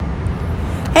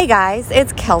Hey guys,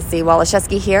 it's Kelsey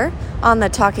Waliszewski here on the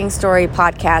Talking Story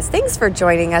podcast. Thanks for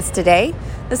joining us today.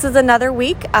 This is another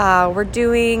week. I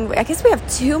guess we have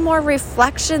 2 more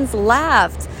reflections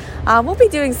left. We'll be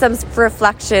doing some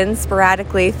reflections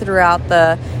sporadically throughout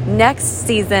the next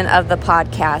season of the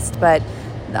podcast. But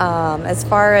as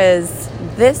far as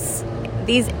these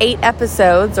 8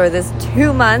 episodes or this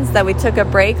 2 months that we took a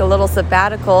break, a little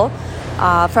sabbatical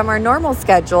from our normal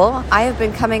schedule, I have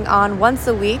been coming on once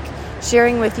a week,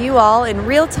 sharing with you all in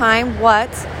real time what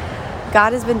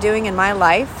God has been doing in my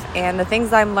life and the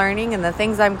things I'm learning and the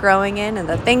things I'm growing in and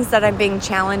the things that I'm being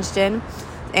challenged in.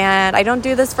 And I don't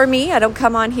do this for me. I don't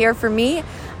come on here for me.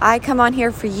 I come on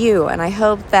here for you. And I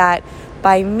hope that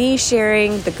by me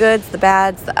sharing the goods, the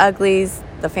bads, the uglies,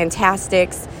 the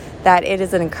fantastics, that it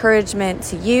is an encouragement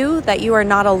to you that you are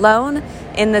not alone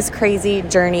in this crazy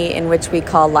journey in which we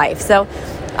call life. So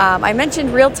I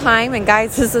mentioned real time, and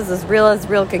guys, this is as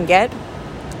real can get.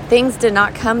 Things did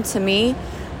not come to me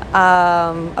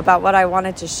about what I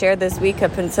wanted to share this week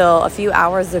up until a few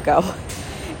hours ago.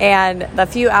 And the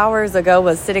few hours ago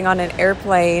was sitting on an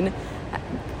airplane,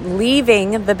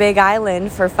 leaving the Big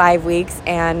Island for 5 weeks,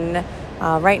 and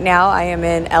right now I am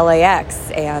in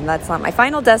LAX, and that's not my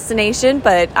final destination,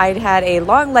 but I'd had a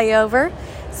long layover.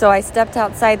 So I stepped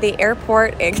outside the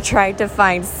airport and tried to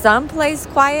find some place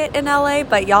quiet in LA,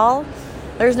 but y'all,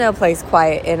 there's no place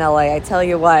quiet in LA. I tell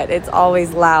you what, it's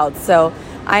always loud. So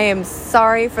I am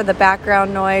sorry for the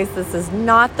background noise. This is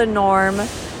not the norm,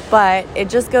 but it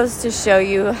just goes to show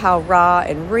you how raw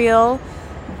and real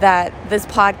that this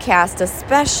podcast,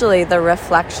 especially the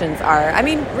reflections are. I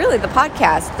mean, really the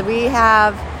podcast. We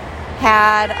have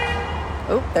had,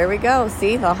 there we go.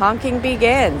 See, the honking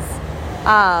begins.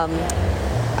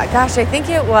 I think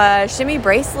it was Shimmy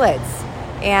Bracelets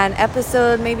and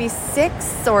episode maybe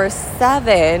 6 or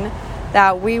 7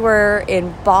 that we were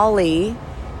in Bali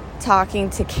talking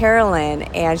to Carolyn,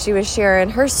 and she was sharing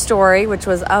her story, which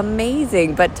was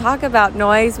amazing. But talk about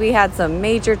noise. We had some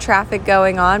major traffic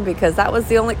going on because that was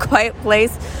the only quiet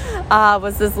place,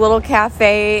 was this little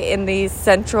cafe in the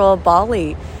central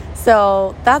Bali.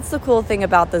 So that's the cool thing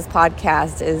about this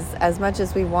podcast is as much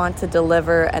as we want to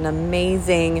deliver an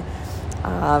amazing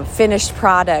finished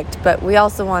product, but we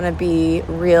also want to be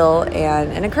real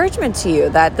and an encouragement to you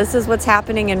that this is what's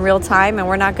happening in real time, and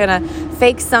we're not going to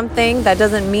fake something that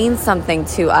doesn't mean something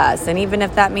to us. And even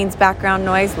if that means background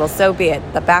noise, well, so be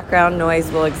it. The background noise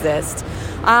will exist.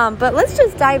 But let's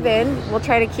just dive in. We'll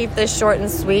try to keep this short and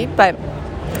sweet, but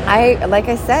like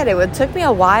I said, it took me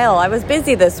a while. I was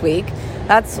busy this week.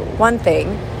 That's one thing.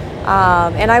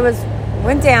 And I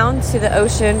went down to the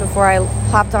ocean before I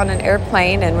hopped on an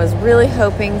airplane and was really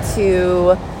hoping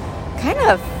to kind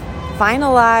of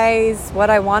finalize what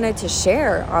I wanted to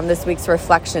share on this week's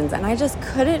reflections. And I just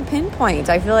couldn't pinpoint.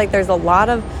 I feel like there's a lot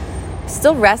of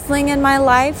still wrestling in my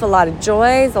life, a lot of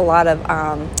joys, a lot of,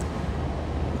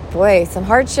 some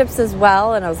hardships as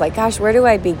well. And I was like, gosh, where do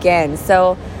I begin?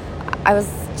 So I was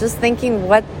just thinking,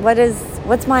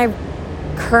 what's my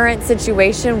current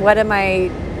situation? What am I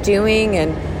doing?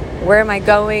 And where am I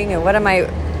going, and what am I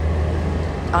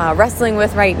wrestling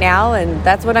with right now? And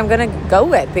that's what I'm going to go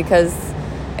with, because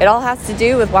it all has to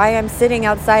do with why I'm sitting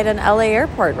outside an LA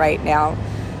airport right now.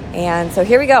 And so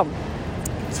here we go.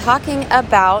 Talking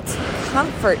about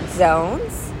comfort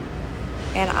zones.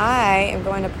 And I am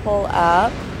going to pull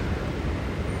up.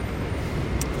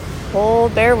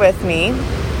 Bear with me.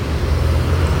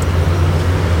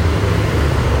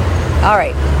 All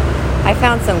right. I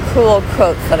found some cool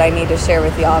quotes that I need to share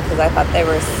with y'all because I thought it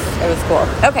was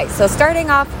cool. Okay, so starting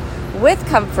off with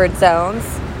comfort zones,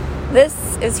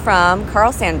 this is from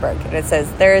Carl Sandburg, and it says,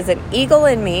 "There is an eagle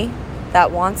in me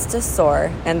that wants to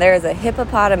soar, and there is a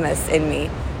hippopotamus in me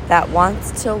that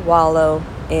wants to wallow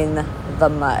in the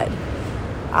mud."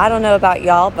 I don't know about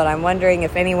y'all, but I'm wondering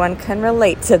if anyone can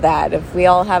relate to that. If we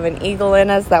all have an eagle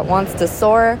in us that wants to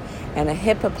soar and a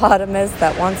hippopotamus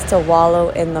that wants to wallow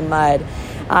in the mud.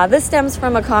 This stems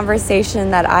from a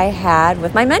conversation that I had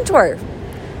with my mentor.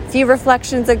 A few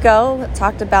reflections ago,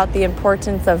 talked about the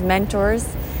importance of mentors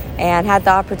and had the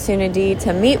opportunity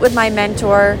to meet with my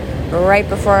mentor right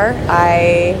before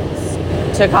I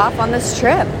took off on this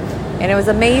trip. And it was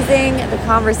amazing. The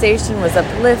conversation was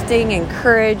uplifting,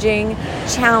 encouraging,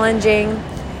 challenging.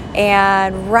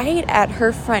 And right at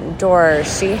her front door,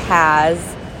 she has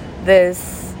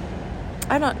this,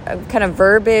 kind of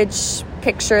verbiage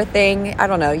picture thing. I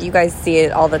don't know. You guys see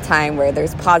it all the time where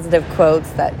there's positive quotes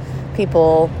that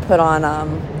people put on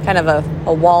kind of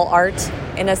a wall art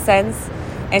in a sense.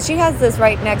 And she has this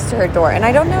right next to her door. And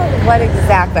I don't know what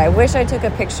exactly. I wish I took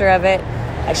a picture of it.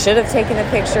 I should have taken a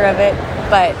picture of it,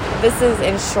 but this is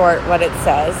in short what it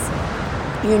says.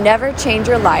 You never change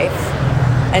your life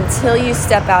until you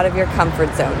step out of your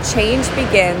comfort zone. Change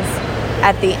begins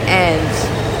at the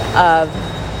end of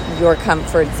your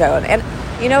comfort zone. And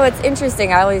you know, it's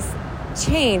interesting. I always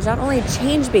not only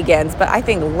change begins, but I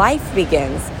think life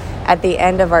begins at the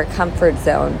end of our comfort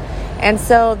zone. And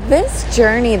so this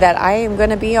journey that I am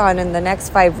going to be on in the next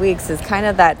 5 weeks is kind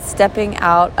of that stepping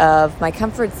out of my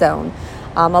comfort zone.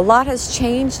 A lot has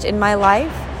changed in my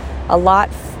life, a lot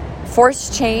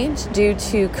forced change due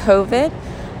to COVID.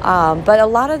 But a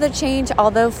lot of the change,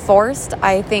 although forced,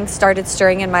 I think started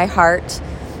stirring in my heart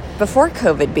before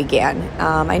COVID began.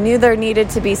 I knew there needed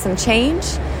to be some change,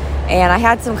 and I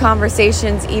had some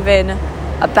conversations even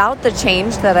about the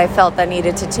change that I felt that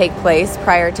needed to take place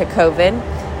prior to COVID.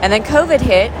 And then COVID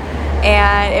hit,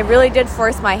 and it really did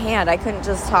force my hand. I couldn't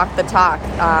just talk the talk.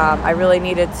 I really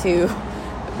needed to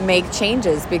make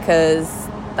changes because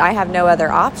I have no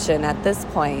other option at this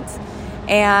point.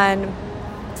 And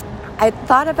I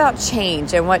thought about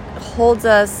change and what holds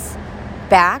us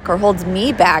back, or holds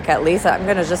me back at least. I'm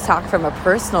going to just talk from a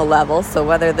personal level, so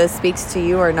whether this speaks to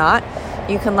you or not,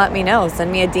 you can let me know.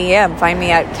 Send me a DM. Find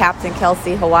me at Captain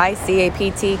Kelsey Hawaii,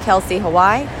 CAPT Kelsey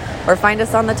Hawaii, or find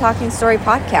us on the Talking Story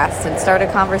podcast and start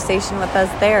a conversation with us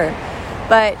there.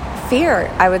 But fear,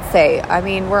 I would say. I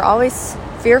mean, we're always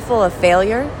fearful of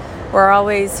failure. We're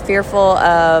always fearful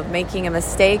of making a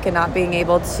mistake and not being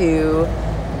able to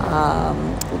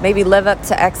maybe live up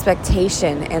to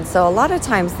expectation. And so a lot of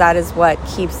times that is what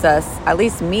keeps us, at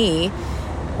least me,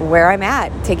 where I'm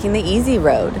at, taking the easy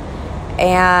road.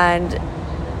 And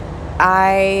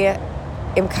I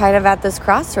am kind of at this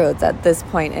crossroads at this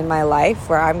point in my life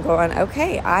where I'm going,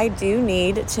 okay, I do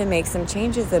need to make some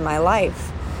changes in my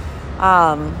life.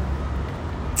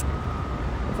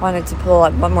 Wanted to pull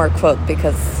up one more quote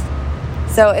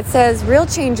so it says, real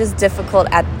change is difficult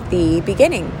at the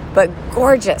beginning, but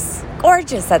gorgeous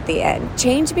at the end.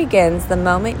 Change begins the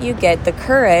moment you get the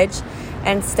courage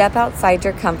and step outside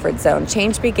your comfort zone.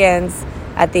 Change begins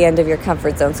at the end of your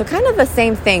comfort zone. So kind of the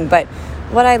same thing, but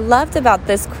what I loved about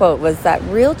this quote was that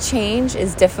real change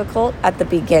is difficult at the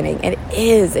beginning. It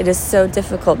is so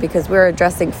difficult because we're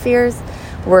addressing fears.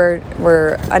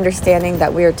 We're understanding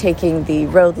that we are taking the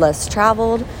road less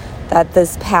traveled, that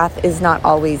this path is not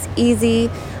always easy.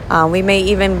 We may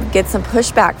even get some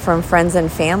pushback from friends and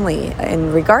family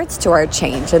in regards to our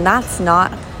change, and that's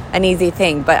not an easy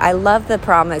thing. But I love the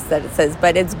promise that it says,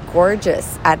 but it's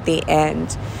gorgeous at the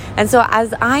end. And so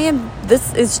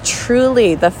this is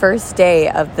truly the first day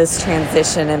of this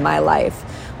transition in my life,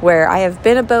 where I have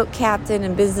been a boat captain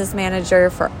and business manager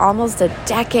for almost a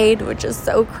decade, which is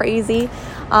so crazy,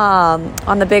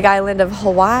 on the big island of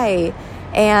Hawaii.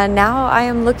 And now I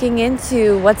am looking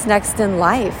into what's next in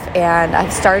life. And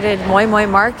I've started Moi Moi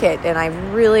Market, and I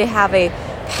really have a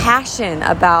passion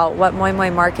about what Moi Moi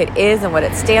Market is and what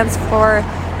it stands for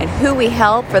and who we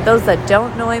help. For those that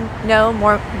don't know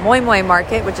Moi Moi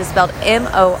Market, which is spelled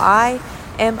MOI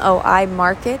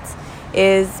Market,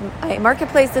 is a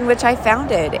marketplace in which I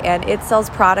founded, and it sells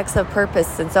products of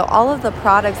purpose. And so all of the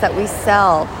products that we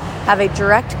sell have a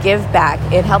direct give back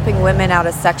in helping women out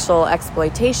of sexual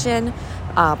exploitation,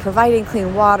 providing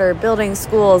clean water, building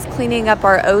schools, cleaning up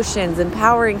our oceans,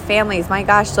 empowering families. My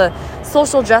gosh, the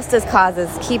social justice causes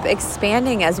keep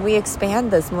expanding as we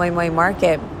expand this Moi Moi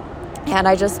Market. And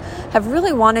I just have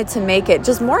really wanted to make it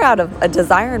just more out of a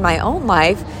desire in my own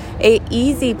life, a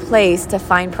easy place to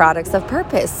find products of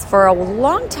purpose. For a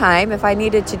long time, if I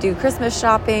needed to do Christmas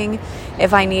shopping,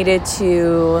 if I needed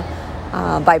to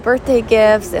buy birthday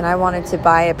gifts, and I wanted to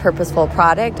buy a purposeful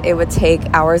product, it would take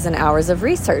hours and hours of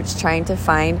research trying to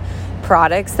find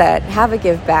products that have a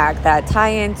give back, that tie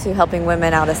into helping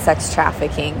women out of sex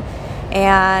trafficking.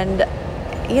 And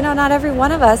not every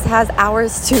one of us has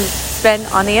hours to spend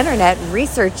on the internet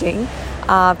researching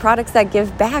products that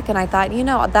give back. And I thought,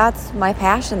 that's my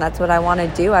passion. That's what I want to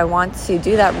do. I want to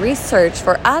do that research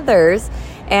for others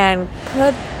and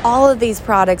put all of these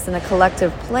products in a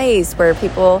collective place where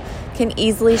people can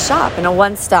easily shop in a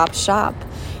one-stop shop.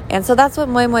 And so that's what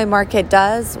Moi Moi Market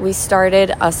does. We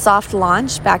started a soft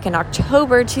launch back in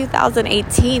October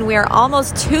 2018. We are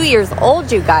almost 2 years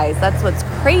old, you guys. That's what's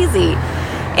crazy.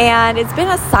 And it's been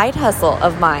a side hustle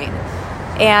of mine.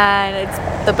 And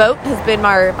the boat has been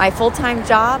my full-time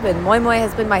job, and Moi Moi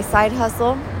has been my side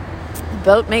hustle. The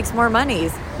boat makes more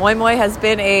monies. Moi Moi has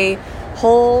been a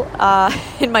hole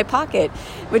in my pocket,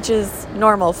 which is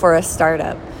normal for a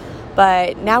startup.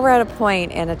 But now we're at a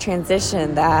point in a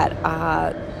transition that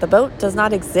the boat does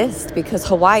not exist because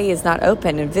Hawaii is not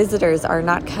open and visitors are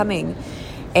not coming.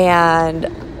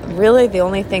 And really the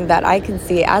only thing that I can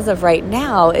see as of right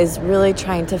now is really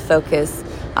trying to focus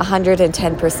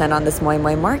 110% on this Moi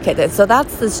Moi market. And so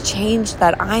that's this change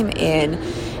that I'm in,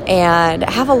 and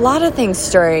have a lot of things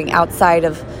stirring outside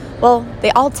of, well,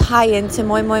 they all tie into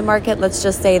Moi Moi market, let's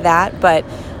just say that, but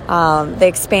they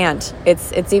expand.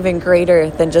 It's even greater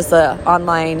than just a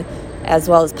online as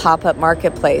well as pop-up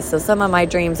marketplace. So some of my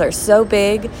dreams are so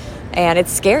big, and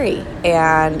it's scary,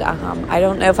 and I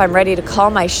don't know if I'm ready to call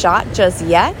my shot just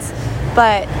yet,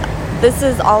 but this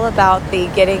is all about the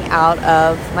getting out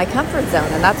of my comfort zone,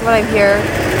 and that's what I'm here.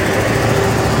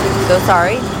 So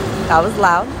sorry, that was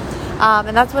loud.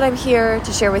 And that's what I'm here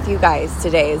to share with you guys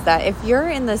today, is that if you're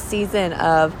in the season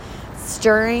of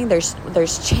stirring,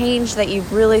 there's change that you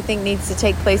really think needs to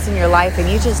take place in your life, and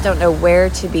you just don't know where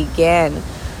to begin.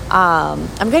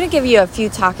 I'm going to give you a few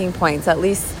talking points, at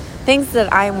least things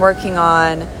that I'm working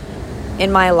on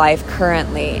in my life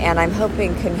currently, and I'm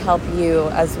hoping can help you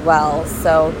as well.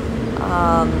 So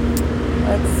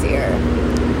let's see here.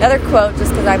 Another quote,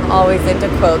 just because I'm always into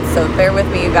quotes, so bear with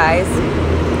me, you guys.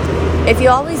 If you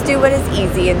always do what is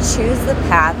easy and choose the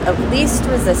path of least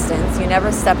resistance, you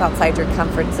never step outside your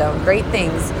comfort zone. Great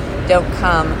things don't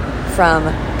come from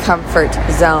comfort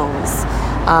zones.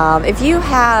 If you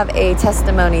have a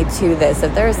testimony to this,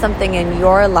 if there is something in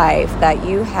your life that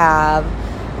you have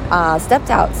stepped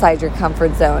outside your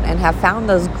comfort zone and have found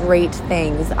those great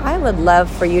things, I would love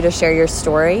for you to share your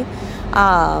story.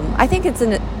 I think it's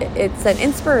an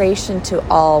inspiration to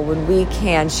all when we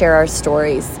can share our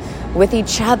stories with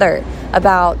each other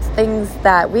about things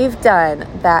that we've done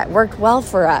that worked well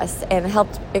for us, and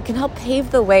it can help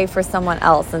pave the way for someone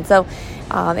else. And so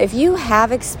if you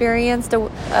have experienced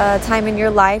a time in your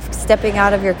life stepping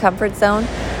out of your comfort zone,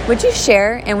 would you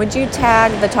share, and would you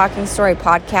tag the Talking Story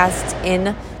podcast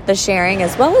in the sharing,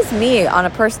 as well as me on a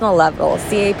personal level,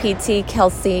 CAPT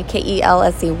Kelsey,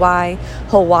 KELSEY,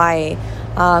 Hawaii,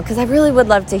 because I really would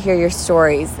love to hear your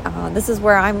stories. This is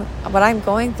what I'm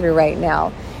going through right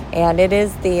now. And it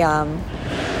is the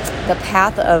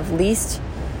path of least,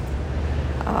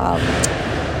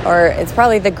 or it's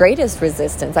probably the greatest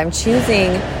resistance. I'm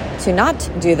choosing to not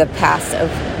do the path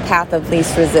of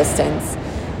least resistance.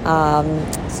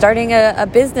 Starting a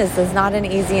business is not an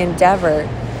easy endeavor,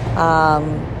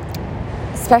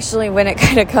 especially when it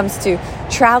kind of comes to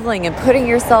traveling and putting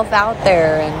yourself out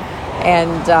there.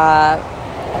 And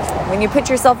when you put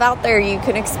yourself out there, you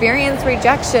can experience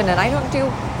rejection, and I don't do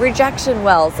rejection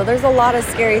well. So there's a lot of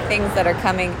scary things that are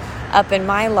coming up in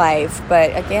my life.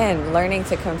 But again, learning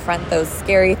to confront those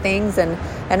scary things and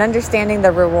understanding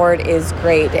the reward is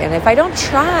great. And if I don't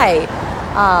try,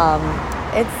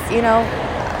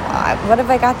 what have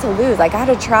I got to lose? I got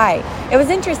to try. It was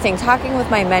interesting talking with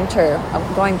my mentor,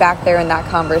 going back there in that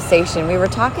conversation. We were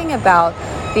talking about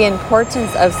the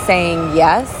importance of saying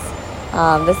yes.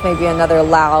 This may be another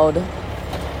loud,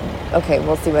 okay,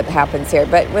 we'll see what happens here.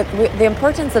 But with the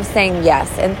importance of saying yes.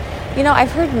 And,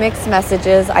 I've heard mixed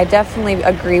messages. I definitely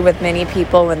agree with many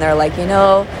people when they're like,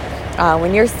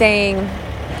 when you're saying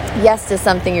yes to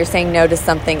something, you're saying no to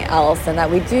something else. And that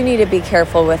we do need to be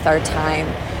careful with our time,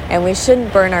 and we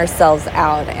shouldn't burn ourselves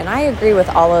out. And I agree with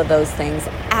all of those things,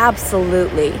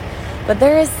 absolutely. But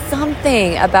there is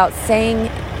something about saying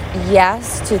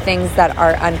yes to things that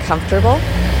are uncomfortable.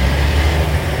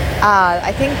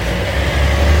 I think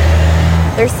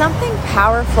there's something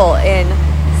powerful in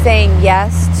saying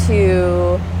yes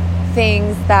to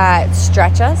things that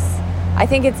stretch us. I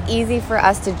think it's easy for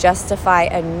us to justify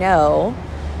a no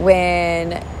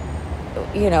when,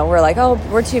 we're like, oh,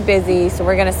 we're too busy, so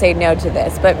we're going to say no to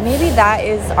this. But maybe that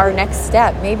is our next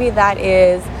step. Maybe that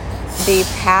is the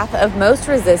path of most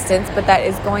resistance, but that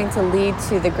is going to lead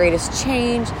to the greatest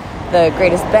change, the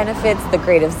greatest benefits, the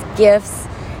greatest gifts.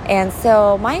 And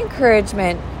so my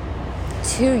encouragement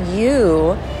to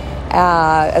you,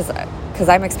 because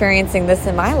I'm experiencing this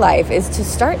in my life, is to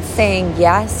start saying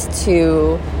yes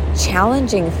to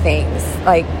challenging things.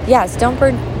 Like, yes, don't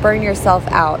burn yourself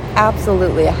out.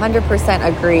 Absolutely,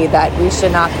 100% agree that we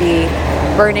should not be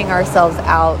burning ourselves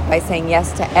out by saying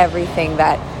yes to everything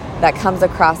that comes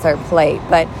across our plate.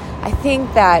 But I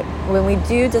think that when we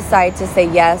do decide to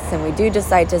say yes and we do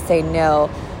decide to say no,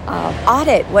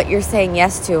 audit what you're saying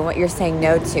yes to and what you're saying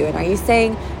no to. And are you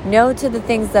saying no to the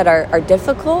things that are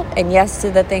difficult and yes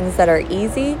to the things that are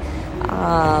easy?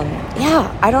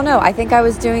 I don't know. I think I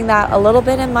was doing that a little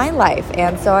bit in my life.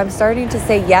 And so I'm starting to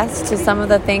say yes to some of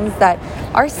the things that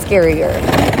are scarier,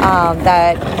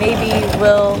 that maybe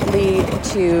will lead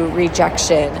to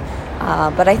rejection.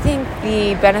 But I think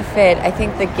the benefit, I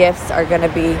think the gifts are going to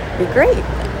be great.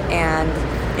 And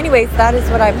anyways, that is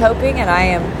what I'm hoping, and I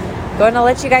am going to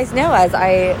let you guys know as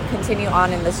I continue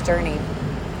on in this journey.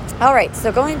 All right,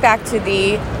 so going back to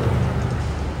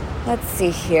let's see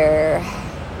here.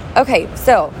 Okay,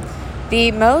 so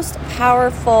the most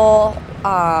powerful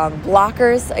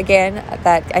blockers, again,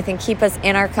 that I think keep us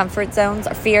in our comfort zones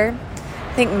are fear.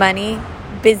 I think money,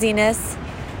 busyness,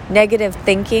 negative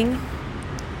thinking,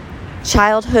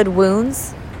 childhood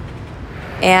wounds,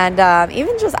 and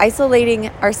even just isolating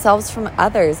ourselves from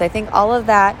others. I think all of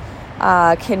that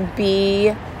can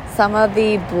be some of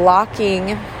the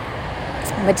blocking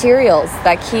materials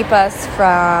that keep us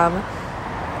from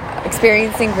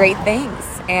experiencing great things.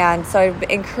 And so I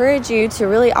encourage you to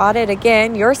really audit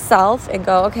again yourself and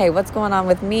go, okay, what's going on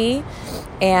with me?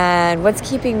 And what's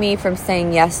keeping me from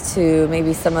saying yes to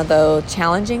maybe some of those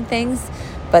challenging things,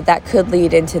 but that could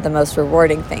lead into the most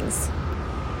rewarding things.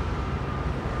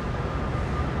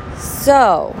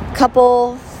 So,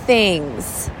 couple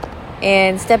things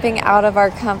in stepping out of our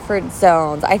comfort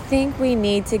zones. I think we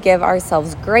need to give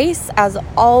ourselves grace as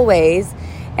always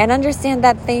and understand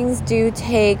that things do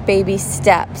take baby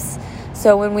steps.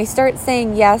 So when we start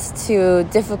saying yes to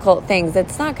difficult things,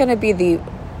 it's not going to be the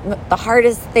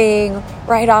hardest thing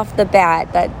right off the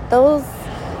bat. That those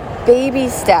baby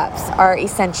steps are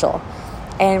essential.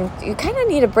 And you kind of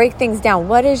need to break things down.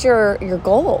 What is your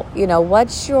goal?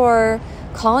 What's your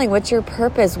calling? What's your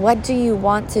purpose? What do you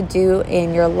want to do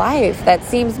in your life that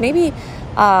seems maybe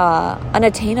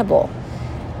unattainable?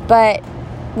 But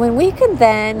when we can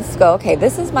then go, okay,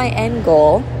 this is my end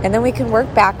goal, and then we can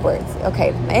work backwards. Okay,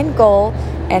 end goal,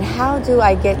 and how do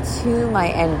I get to my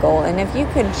end goal? And if you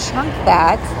can chunk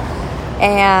that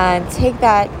and take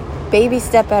that baby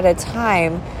step at a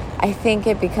time, I think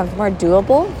it becomes more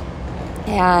doable,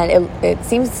 and it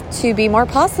seems to be more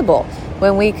possible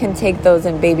when we can take those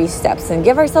in baby steps and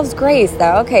give ourselves grace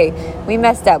that, okay, we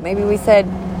messed up. Maybe we said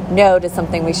no to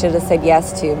something we should have said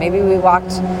yes to. Maybe we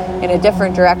walked in a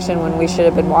different direction when we should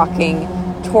have been walking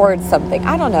towards something.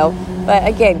 I don't know. But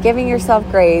again, giving yourself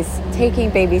grace, taking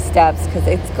baby steps, because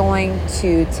it's going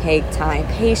to take time.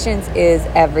 Patience is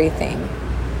everything.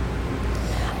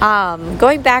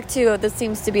 Going back to, this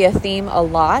seems to be a theme a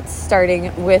lot,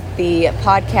 starting with the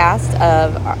podcast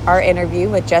of our interview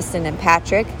with Justin and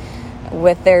Patrick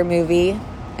with their movie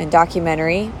and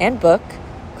documentary and book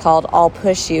called I'll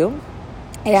Push You.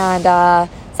 And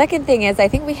second thing is, I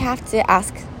think we have to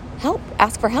ask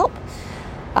for help.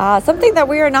 Something that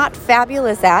we are not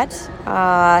fabulous at.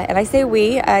 And I say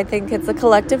we, I think it's a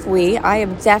collective we. I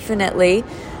am definitely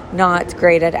not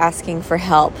great at asking for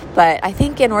help. But I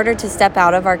think in order to step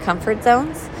out of our comfort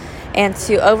zones and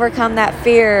to overcome that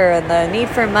fear and the need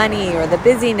for money or the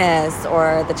busyness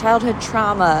or the childhood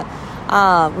trauma,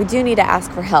 we do need to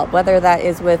ask for help, whether that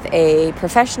is with a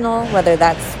professional, whether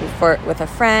that's with a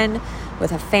friend,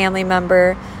 with a family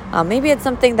member. Maybe it's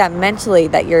something that mentally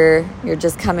that you're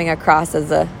just coming across as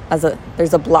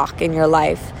there's a block in your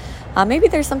life. Maybe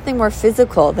there's something more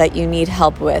physical that you need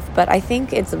help with. But I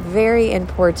think it's very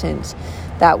important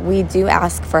that we do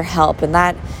ask for help. And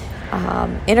that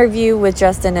interview with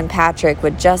Justin and Patrick,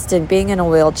 with Justin being in a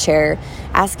wheelchair,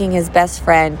 asking his best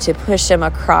friend to push him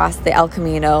across the El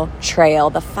Camino trail,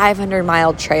 the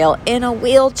 500-mile trail in a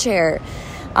wheelchair,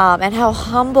 and how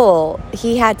humble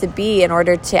he had to be in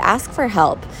order to ask for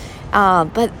help.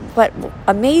 But what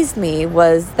amazed me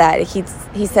was that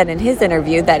he said in his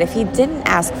interview that if he didn't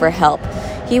ask for help,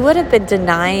 he would have been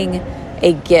denying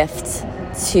a gift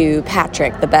to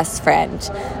Patrick, the best friend.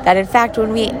 That in fact,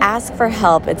 when we ask for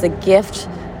help, it's a gift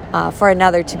for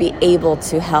another to be able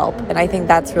to help. And I think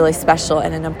that's really special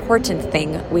and an important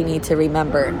thing we need to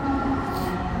remember.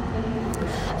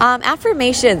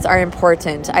 Affirmations are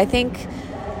important. I think,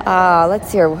 let's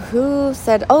see here, who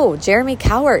said, Jeremy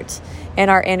Cowart in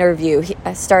our interview. He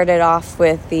started off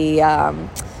with the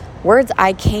words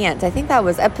I can't. I think that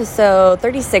was episode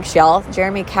 36, y'all.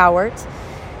 Jeremy Cowart.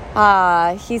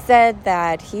 He said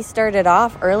that he started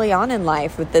off early on in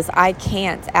life with this I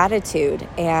can't attitude,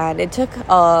 and it took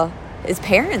his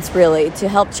parents really to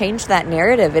help change that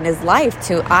narrative in his life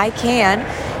to I can.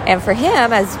 And for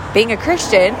him, as being a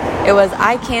Christian, it was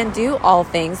I can do all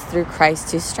things through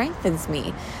Christ who strengthens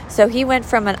me. So he went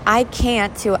from an I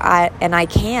can't to an I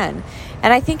can.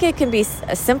 And I think it can be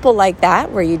simple like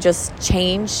that, where you just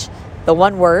change the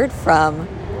one word from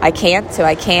I can't to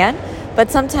I can. But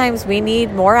sometimes we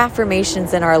need more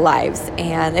affirmations in our lives.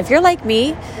 And if you're like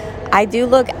me, I do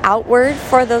look outward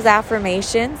for those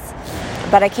affirmations,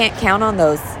 but I can't count on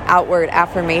those outward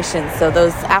affirmations. So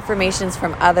those affirmations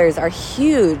from others are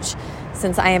huge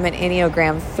since I am an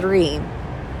Enneagram 3.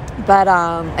 But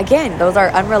again, those are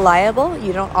unreliable.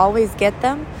 You don't always get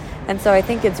them. And so I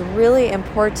think it's really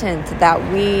important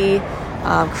that we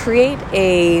create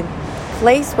a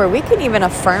place where we can even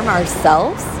affirm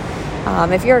ourselves.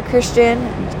 If you're a Christian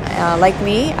like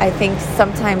me, I think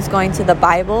sometimes going to the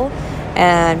Bible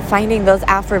and finding those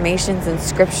affirmations in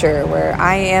Scripture where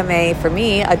I am for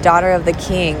me, a daughter of the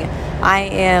King. I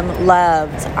am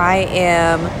loved. I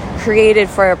am created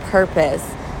for a purpose.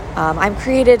 I'm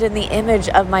created in the image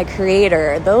of my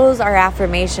Creator. Those are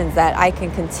affirmations that I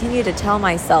can continue to tell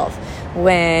myself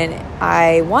when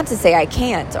I want to say I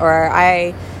can't, or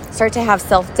I start to have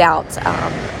self-doubt.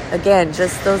 Again,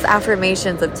 just those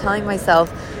affirmations of telling myself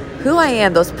who I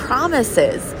am, those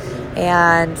promises,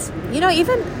 and,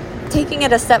 even taking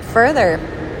it a step further.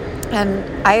 And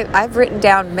I've written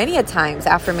down many a times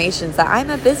affirmations that I'm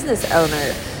a business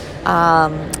owner.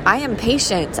 I am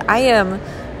patient. I am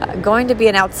going to be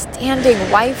an outstanding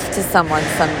wife to someone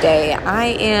someday. I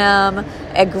am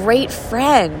a great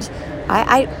friend.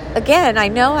 I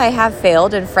know I have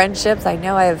failed in friendships. I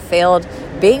know I have failed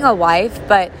being a wife,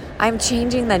 but I'm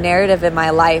changing the narrative in my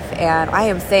life, and I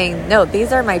am saying, no,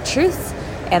 these are my truths,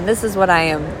 and this is what I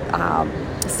am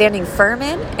standing firm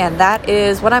in, and that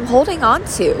is what I'm holding on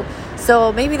to.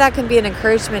 So maybe that can be an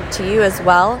encouragement to you as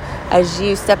well as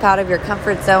you step out of your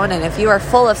comfort zone. And if you are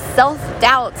full of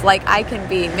self-doubts like I can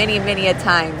be many, many a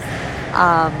times,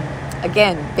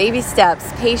 again, baby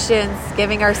steps, patience,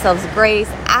 giving ourselves grace,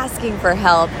 asking for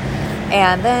help,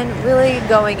 and then really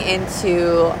going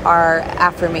into our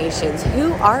affirmations.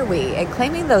 Who are we? And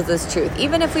claiming those as truth,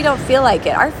 even if we don't feel like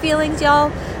it. Our feelings,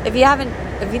 y'all, if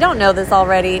you don't know this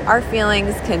already, our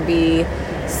feelings can be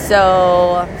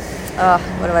so...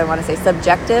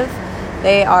 subjective.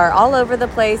 They are all over the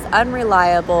place,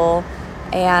 unreliable,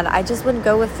 and I just wouldn't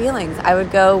go with feelings. I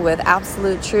would go with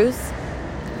absolute truths,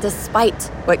 despite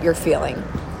what you're feeling.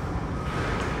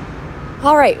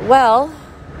 All right, well,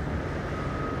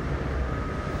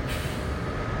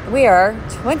 we are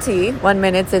 21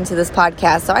 minutes into this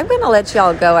podcast, so I'm going to let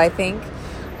y'all go, I think.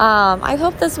 I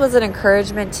hope this was an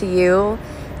encouragement to you,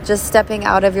 just stepping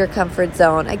out of your comfort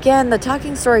zone. Again, the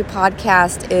Talking Story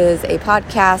Podcast is a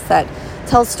podcast that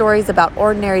tells stories about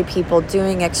ordinary people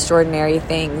doing extraordinary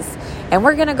things. And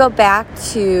we're going to go back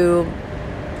to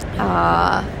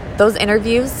those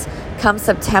interviews come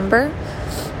September.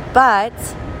 But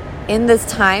in this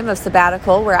time of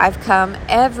sabbatical, where I've come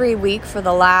every week for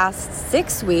the last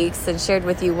 6 weeks and shared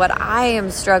with you what I am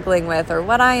struggling with or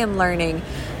what I am learning,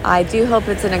 I do hope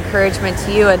it's an encouragement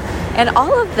to you. And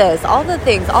all of this, all the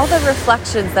things, all the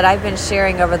reflections that I've been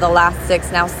sharing over the last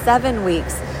 7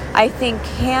 weeks, I think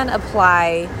can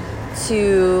apply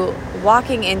to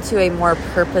walking into a more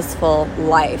purposeful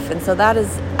life. And so that is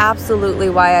absolutely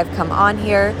why I've come on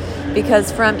here,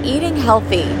 because from eating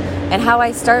healthy and how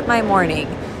I start my morning,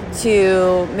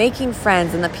 to making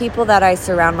friends and the people that I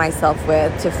surround myself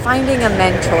with, to finding a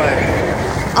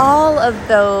mentor, all of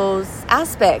those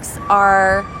aspects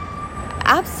are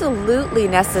absolutely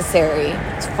necessary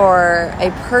for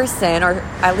a person, or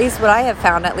at least what I have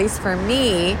found, at least for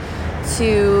me,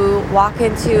 to walk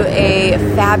into a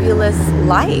fabulous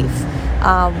life.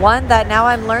 One that now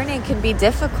I'm learning can be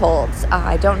difficult.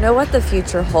 I don't know what the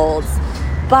future holds,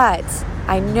 but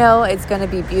I know it's going to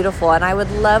be beautiful, and I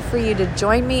would love for you to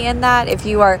join me in that. If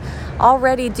you are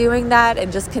already doing that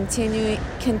and just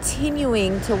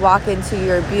continuing to walk into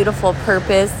your beautiful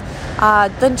purpose,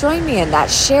 then join me in that.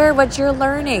 Share what you're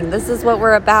learning. This is what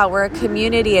we're about. We're a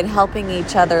community and helping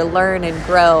each other learn and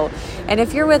grow. And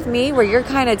if you're with me, where you're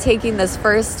kind of taking this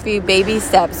first few baby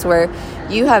steps, where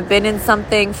you have been in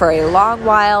something for a long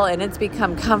while and it's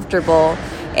become comfortable,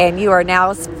 and you are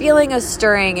now feeling a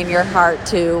stirring in your heart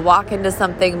to walk into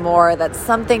something more, that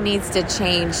something needs to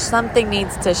change, something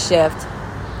needs to shift,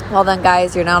 well then,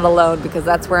 guys, you're not alone, because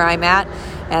that's where I'm at,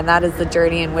 and that is the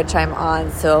journey in which I'm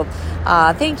on. So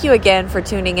thank you again for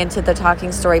tuning into the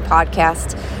Talking Story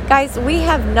Podcast. Guys, we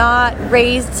have not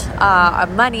raised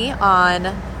money on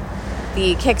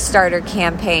the Kickstarter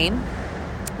campaign,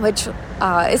 which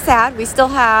is sad. We still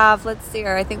have,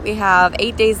 I think we have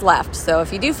 8 days left. So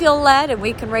if you do feel led and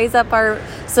we can raise up our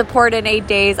support in 8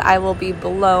 days, I will be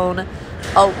blown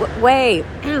away.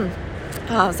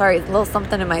 Sorry, a little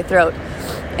something in my throat.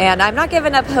 And I'm not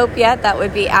giving up hope yet. That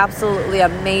would be absolutely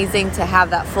amazing to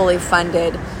have that fully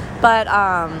funded. But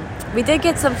we did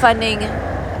get some funding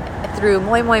through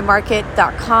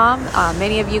moimoimarket.com.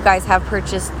 Many of you guys have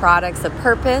purchased products of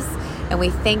purpose, and we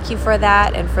thank you for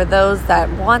that. And for those that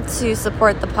want to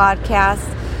support the podcast,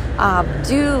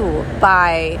 do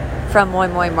buy from Moi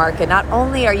Moi Market. Not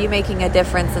only are you making a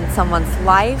difference in someone's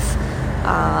life,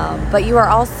 but you are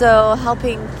also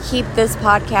helping keep this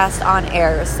podcast on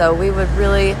air. So we would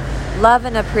really love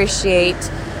and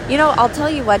appreciate I'll tell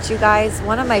you what, you guys,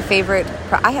 one of my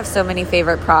I have so many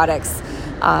favorite products,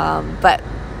 but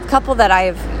a couple that I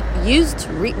have used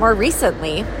more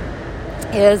recently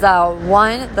is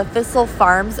one, the Thistle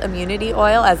Farms Immunity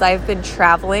Oil. As I've been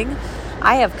traveling,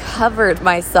 I have covered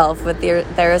myself with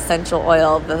their essential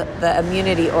oil, the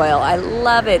immunity oil. I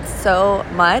love it so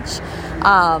much.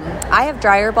 I have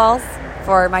dryer balls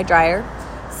for my dryer.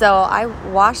 So I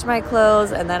wash my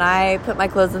clothes and then I put my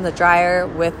clothes in the dryer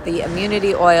with the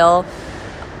immunity oil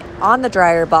on the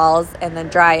dryer balls and then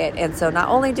dry it. And so not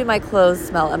only do my clothes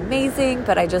smell amazing,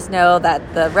 but I just know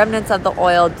that the remnants of the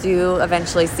oil do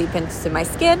eventually seep into my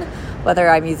skin, whether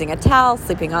I'm using a towel,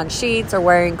 sleeping on sheets, or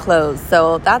wearing clothes.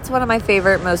 So that's one of my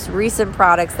favorite, most recent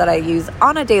products that I use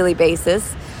on a daily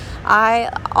basis. I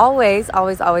always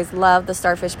love the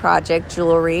Starfish Project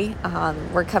jewelry.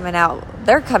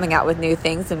 They're coming out with new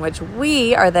things, in which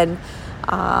we are then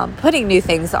putting new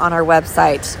things on our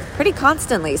website pretty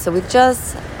constantly. So we've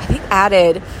just, I think,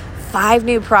 added 5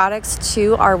 new products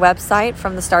to our website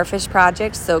from the Starfish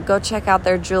Project. So go check out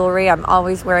their jewelry. I'm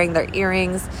always wearing their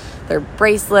earrings, their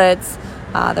bracelets,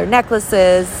 their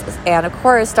necklaces, and of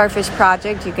course, Starfish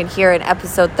Project, you can hear in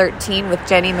episode 13 with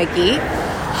Jenny McGee,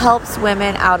 helps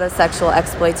women out of sexual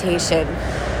exploitation.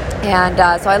 And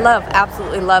so I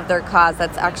absolutely love their cause.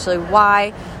 That's actually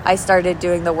why I started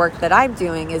doing the work that I'm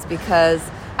doing, is because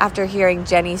after hearing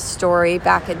Jenny's story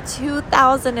back in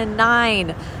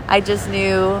 2009, I just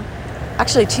knew,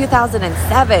 actually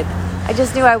 2007, I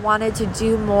just knew I wanted to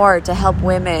do more to help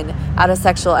women out of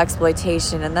sexual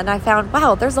exploitation. And then I found,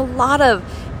 wow, there's a lot of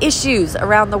issues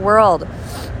around the world.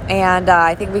 And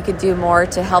I think we could do more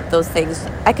to help those things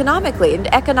economically, in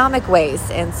economic ways.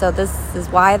 And so this is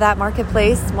why that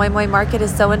marketplace, Moi Moi Market,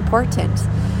 is so important.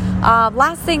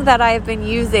 Last thing that I've been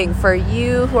using for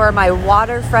you who are my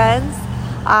water friends,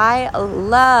 I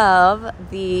love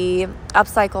the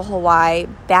Upcycle Hawaii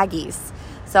baggies.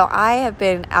 So I have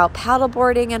been out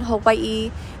paddleboarding in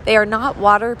Hawaii. They are not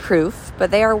waterproof,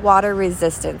 but they are water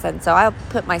resistant. And so I'll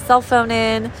put my cell phone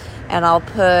in, and I'll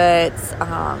put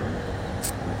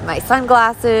my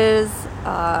sunglasses,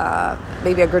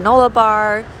 maybe a granola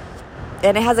bar,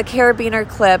 and it has a carabiner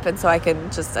clip, and so I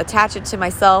can just attach it to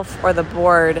myself or the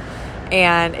board,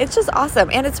 and it's just awesome.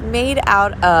 And it's made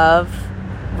out of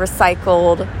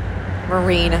recycled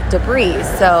marine debris.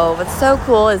 So what's so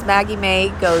cool is Maggie May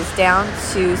goes down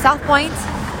to South Point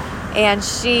and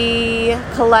she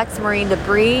collects marine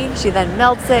debris. She then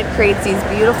melts it, creates these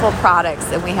beautiful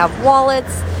products, and we have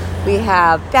wallets, we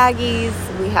have baggies,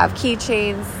 we have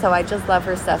keychains. So I just love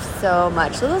her stuff so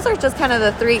much. So those are just kind of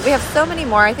the 3. We have so many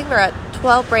more. I think we're at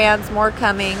 12 brands, more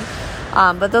coming.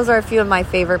 But those are a few of my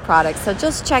favorite products. So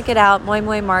just check it out. Moi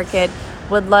Moi Market.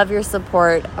 Would love your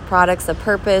support. Products of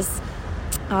purpose.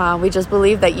 We just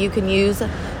believe that you can use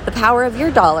the power of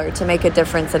your dollar to make a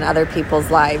difference in other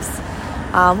people's lives.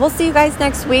 We'll see you guys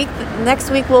next week. Next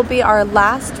week will be our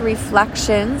last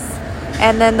reflections.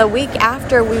 And then the week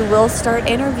after, we will start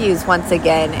interviews once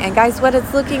again. And guys, what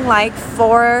it's looking like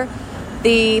for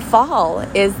the fall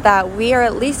is that we are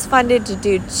at least funded to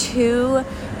do 2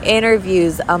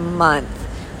 interviews a month.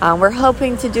 We're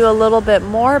hoping to do a little bit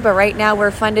more, but right now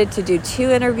we're funded to do 2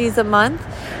 interviews a month.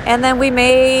 And then we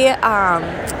may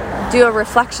do a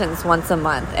reflections once a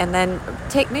month, and then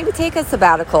take a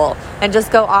sabbatical and just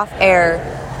go off air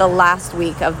the last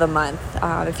week of the month.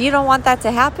 If you don't want that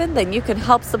to happen, then you can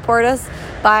help support us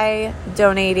by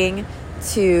donating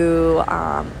to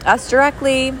us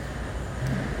directly.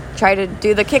 Try to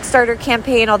do the Kickstarter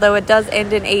campaign, although it does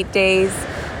end in 8 days,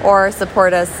 or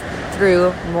support us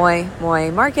through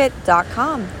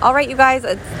moimoimarket.com. All right, you guys,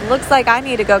 it looks like I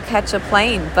need to go catch a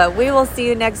plane, but we will see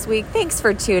you next week. Thanks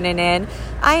for tuning in.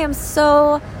 I am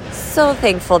so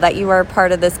thankful that you are a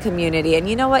part of this community. And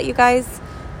you know what, you guys?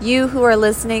 You who are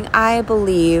listening, I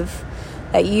believe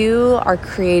that you are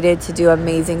created to do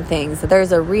amazing things.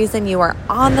 There's a reason you are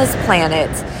on this planet,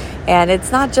 and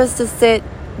it's not just to sit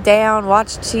down,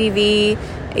 watch TV,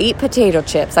 eat potato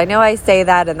chips. I know I say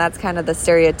that, and that's kind of the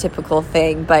stereotypical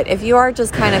thing, but if you are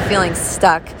just kind of feeling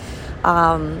stuck,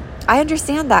 I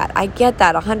understand that. I get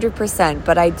that 100%,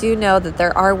 but I do know that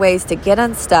there are ways to get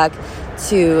unstuck,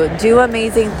 to do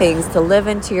amazing things, to live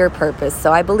into your purpose.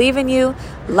 So I believe in you,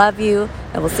 love you,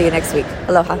 and we'll see you next week.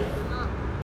 Aloha.